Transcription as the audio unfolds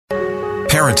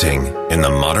Parenting in the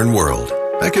modern world.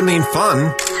 That can mean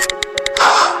fun,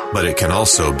 but it can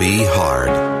also be hard.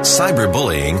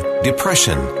 Cyberbullying,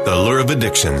 depression, the lure of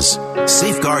addictions.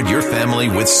 Safeguard your family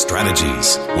with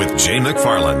strategies with Jay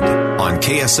McFarland on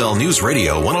KSL News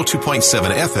Radio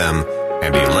 102.7 FM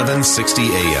and 1160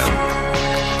 AM.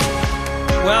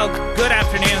 Well, good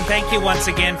afternoon. Thank you once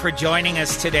again for joining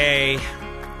us today.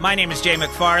 My name is Jay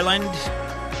McFarland.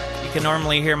 You can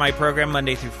normally hear my program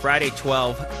Monday through Friday,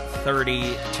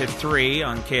 12:30 to 3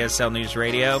 on KSL News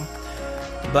Radio.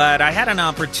 But I had an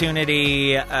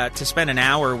opportunity to spend an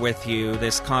hour with you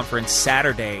this conference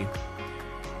Saturday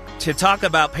to talk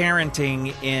about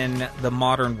parenting in the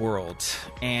modern world,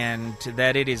 and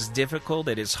that it is difficult,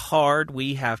 it is hard.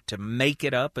 We have to make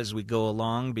it up as we go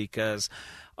along because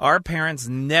our parents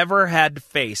never had to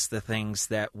face the things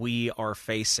that we are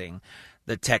facing.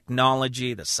 The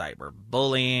technology, the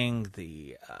cyberbullying,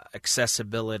 the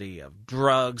accessibility of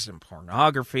drugs and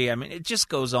pornography. I mean, it just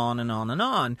goes on and on and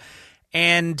on.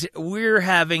 And we're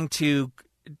having to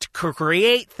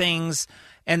create things,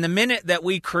 and the minute that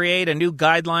we create a new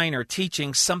guideline or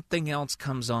teaching, something else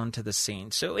comes onto the scene.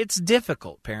 So it's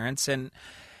difficult, parents, and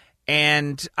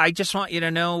I just want you to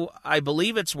know, I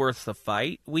believe it's worth the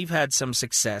fight. We've had some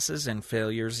successes and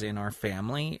failures in our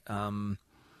family,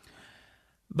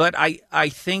 but I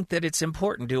think that it's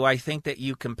important. Do I think that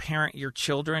you can parent your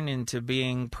children into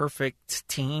being perfect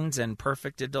teens and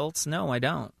perfect adults? No, I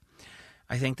don't.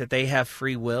 I think that they have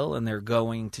free will and they're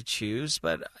going to choose,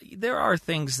 but there are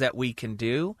things that we can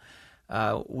do.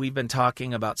 We've been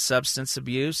talking about substance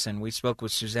abuse, and we spoke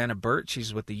with Susanna Burt.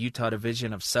 She's with the Utah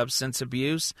Division of Substance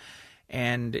Abuse,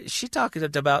 and she talked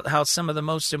about how some of the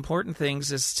most important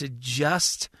things is to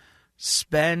just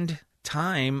spend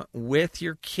time with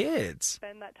your kids.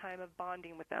 Spend that time of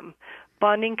bonding with them.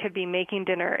 Bonding could be making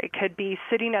dinner. It could be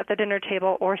sitting at the dinner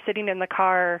table or sitting in the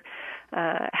car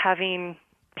having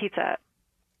pizza.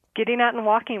 Getting out and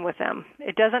walking with them.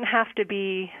 It doesn't have to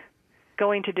be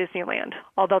going to Disneyland,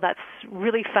 although that's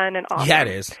really fun and awesome. Yeah, it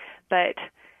is. But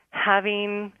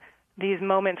having these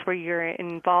moments where you're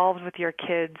involved with your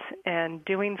kids and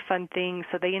doing fun things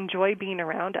so they enjoy being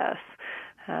around us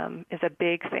is a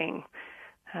big thing.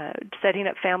 Setting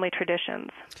up family traditions.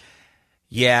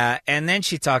 Yeah, and then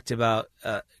she talked about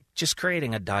just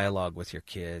creating a dialogue with your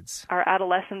kids. Our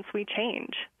adolescents, we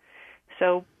change.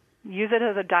 So use it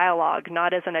as a dialogue,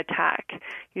 not as an attack.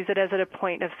 Use it as a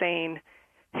point of saying,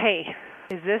 hey,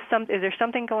 is there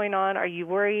something going on? Are you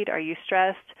worried? Are you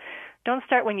stressed? Don't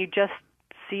start when you just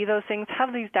see those things.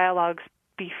 Have these dialogues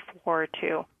before,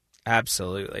 too.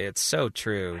 Absolutely. It's so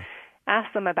true.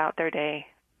 Ask them about their day.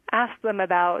 Ask them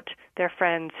about their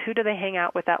friends. Who do they hang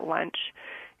out with at lunch?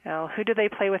 Who do they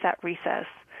play with at recess?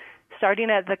 Starting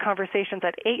at the conversations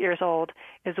at 8 years old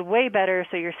is way better,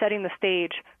 so you're setting the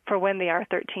stage for when they are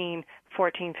 13,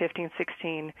 14, 15,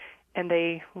 16, and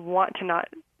they want to not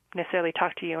necessarily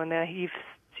talk to you, and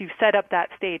you've set up that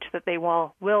stage that they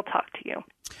will talk to you.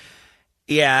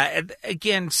 Yeah,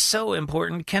 again, so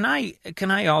important. Can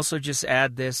I also just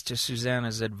add this to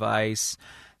Susanna's advice?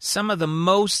 Some of the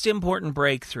most important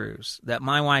breakthroughs that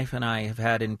my wife and I have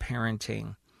had in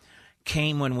parenting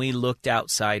came when we looked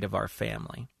outside of our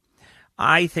family.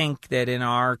 I think that in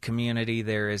our community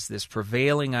there is this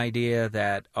prevailing idea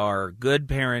that our good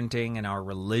parenting and our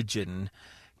religion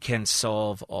can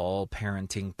solve all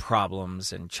parenting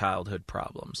problems and childhood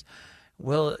problems.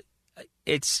 Well,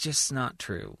 it's just not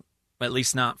true, at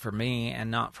least not for me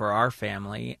and not for our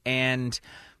family. And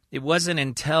it wasn't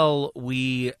until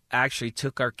we actually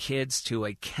took our kids to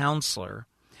a counselor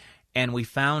and we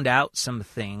found out some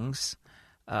things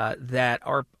that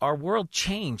our world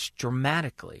changed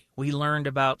dramatically. We learned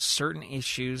about certain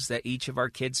issues that each of our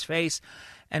kids face,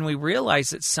 and we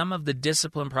realized that some of the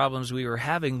discipline problems we were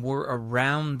having were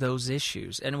around those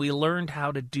issues, and we learned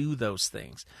how to do those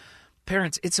things.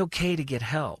 Parents, it's okay to get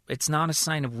help. It's not a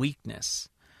sign of weakness.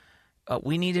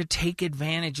 We need to take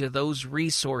advantage of those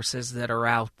resources that are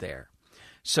out there.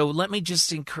 So let me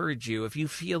just encourage you, if you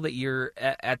feel that you're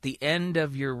at the end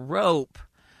of your rope,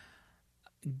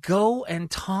 go and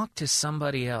talk to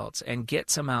somebody else and get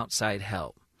some outside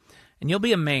help. And you'll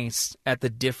be amazed at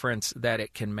the difference that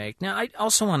it can make. Now, I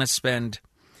also want to spend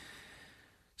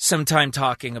some time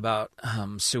talking about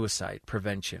suicide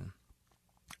prevention.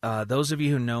 Those of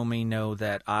you who know me know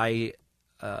that I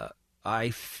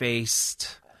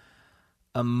faced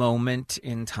a moment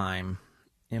in time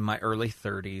in my early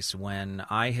 30s when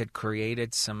I had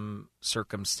created some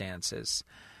circumstances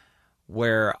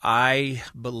where I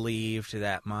believed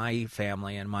that my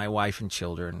family and my wife and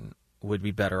children would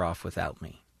be better off without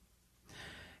me.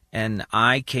 And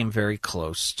I came very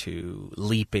close to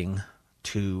leaping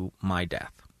to my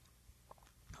death.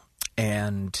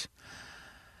 And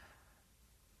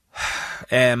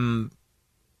am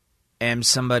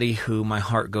somebody who my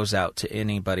heart goes out to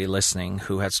anybody listening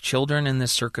who has children in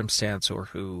this circumstance or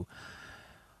who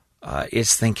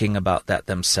is thinking about that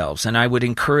themselves. And I would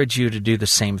encourage you to do the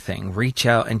same thing. Reach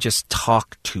out and just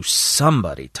talk to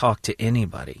somebody. Talk to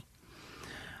anybody.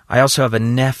 I also have a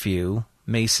nephew,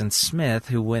 Mason Smith,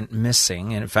 who went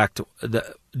missing. And in fact,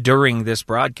 during this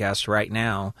broadcast right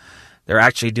now, they're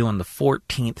actually doing the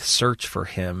 14th search for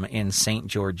him in St.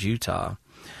 George, Utah.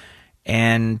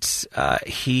 And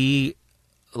he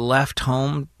left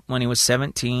home when he was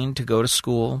 17 to go to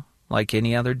school like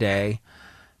any other day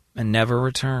and never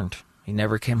returned. He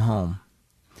never came home.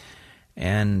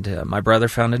 And my brother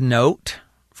found a note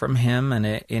from him, and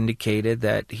it indicated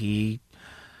that he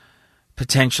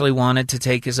potentially wanted to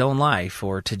take his own life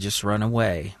or to just run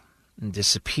away and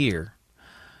disappear.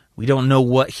 We don't know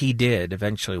what he did.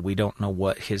 Eventually, we don't know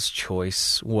what his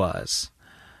choice was.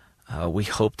 We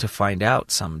hope to find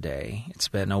out someday. It's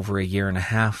been over a year and a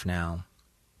half now.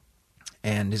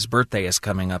 And his birthday is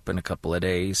coming up in a couple of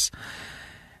days.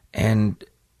 And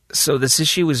so this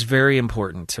issue is very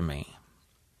important to me.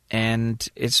 And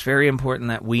it's very important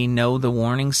that we know the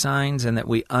warning signs and that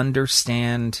we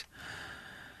understand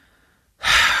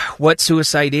what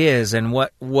suicide is and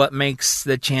what makes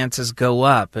the chances go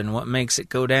up and what makes it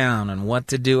go down and what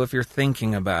to do if you're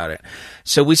thinking about it.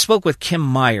 So we spoke with Kim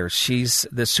Myers. She's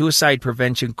the Suicide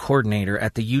Prevention Coordinator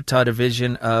at the Utah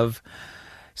Division of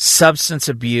Substance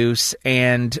Abuse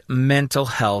and Mental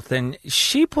Health. And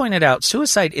she pointed out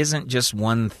suicide isn't just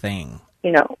one thing.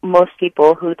 You know, most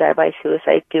people who die by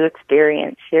suicide do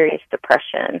experience serious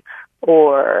depression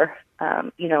or,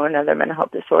 another mental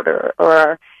health disorder or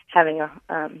are having a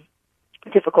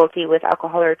difficulty with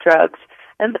alcohol or drugs.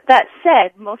 And but that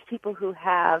said, most people who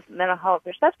have mental health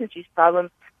or substance use problems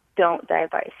don't die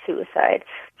by suicide.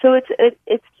 So it's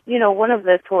one of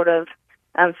the sort of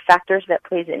factors that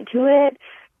plays into it,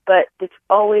 but it's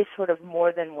always sort of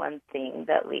more than one thing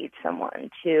that leads someone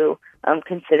to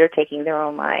consider taking their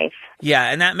own life. Yeah,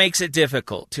 and that makes it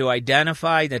difficult to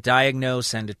identify, to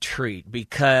diagnose, and to treat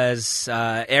because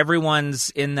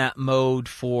everyone's in that mode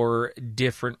for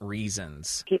different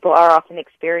reasons. People are often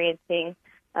experiencing,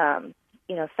 something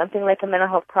like a mental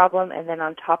health problem, and then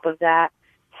on top of that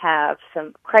have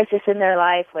some crisis in their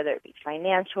life, whether it be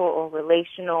financial or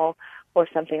relational or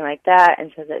something like that,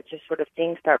 and so that just sort of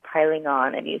things start piling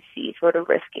on and you see sort of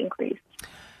risk increase.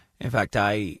 In fact,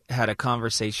 I had a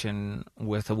conversation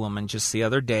with a woman just the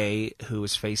other day who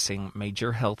was facing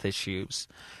major health issues,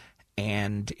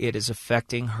 and it is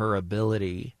affecting her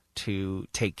ability to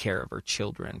take care of her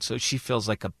children. So she feels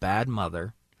like a bad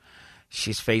mother.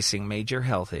 She's facing major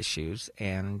health issues,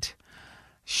 and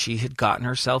she had gotten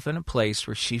herself in a place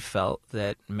where she felt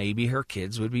that maybe her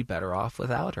kids would be better off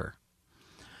without her.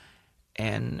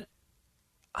 And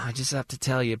I just have to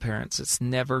tell you, parents, it's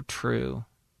never true.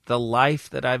 The life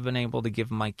that I've been able to give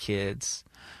my kids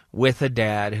with a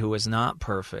dad who is not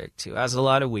perfect, who has a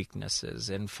lot of weaknesses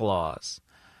and flaws,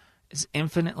 is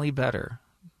infinitely better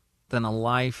than a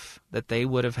life that they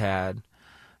would have had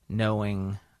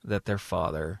knowing that their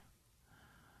father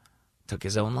took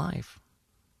his own life.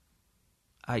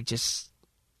 I just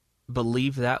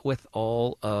believe that with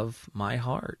all of my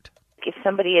heart. If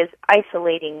somebody is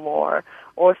isolating more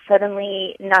or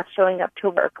suddenly not showing up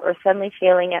to work or suddenly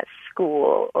failing at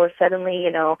school or suddenly,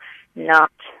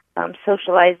 not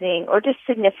socializing or just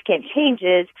significant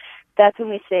changes, that's when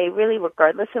we say, really,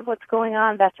 regardless of what's going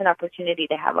on, that's an opportunity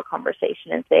to have a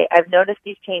conversation and say, I've noticed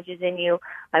these changes in you.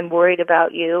 I'm worried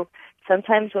about you.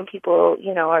 Sometimes when people,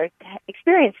 are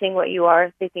experiencing what you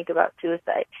are, they think about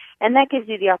suicide. And that gives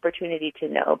you the opportunity to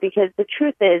know, because the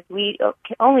truth is we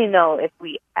can only know if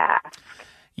we ask.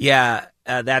 Yeah,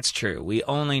 that's true. We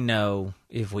only know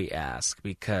if we ask,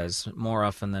 because more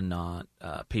often than not,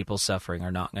 people suffering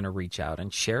are not going to reach out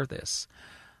and share this.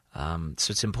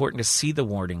 So it's important to see the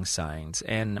warning signs.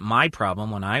 And my problem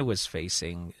when I was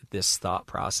facing this thought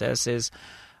process is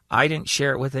I didn't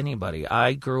share it with anybody.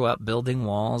 I grew up building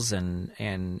walls and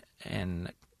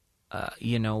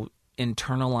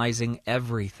internalizing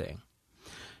everything.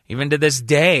 Even to this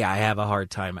day, I have a hard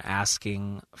time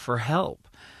asking for help.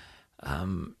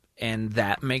 And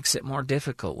that makes it more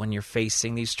difficult when you're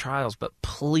facing these trials. But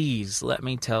please, let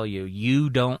me tell you, you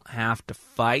don't have to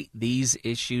fight these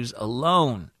issues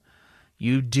alone.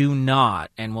 You do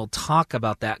not, and we'll talk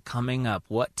about that coming up,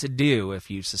 what to do if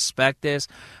you suspect this,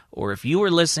 or if you are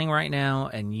listening right now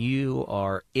and you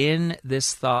are in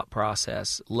this thought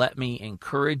process. Let me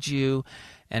encourage you,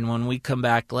 and when we come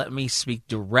back, let me speak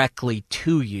directly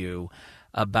to you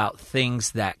about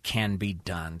things that can be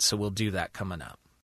done. So we'll do that coming up.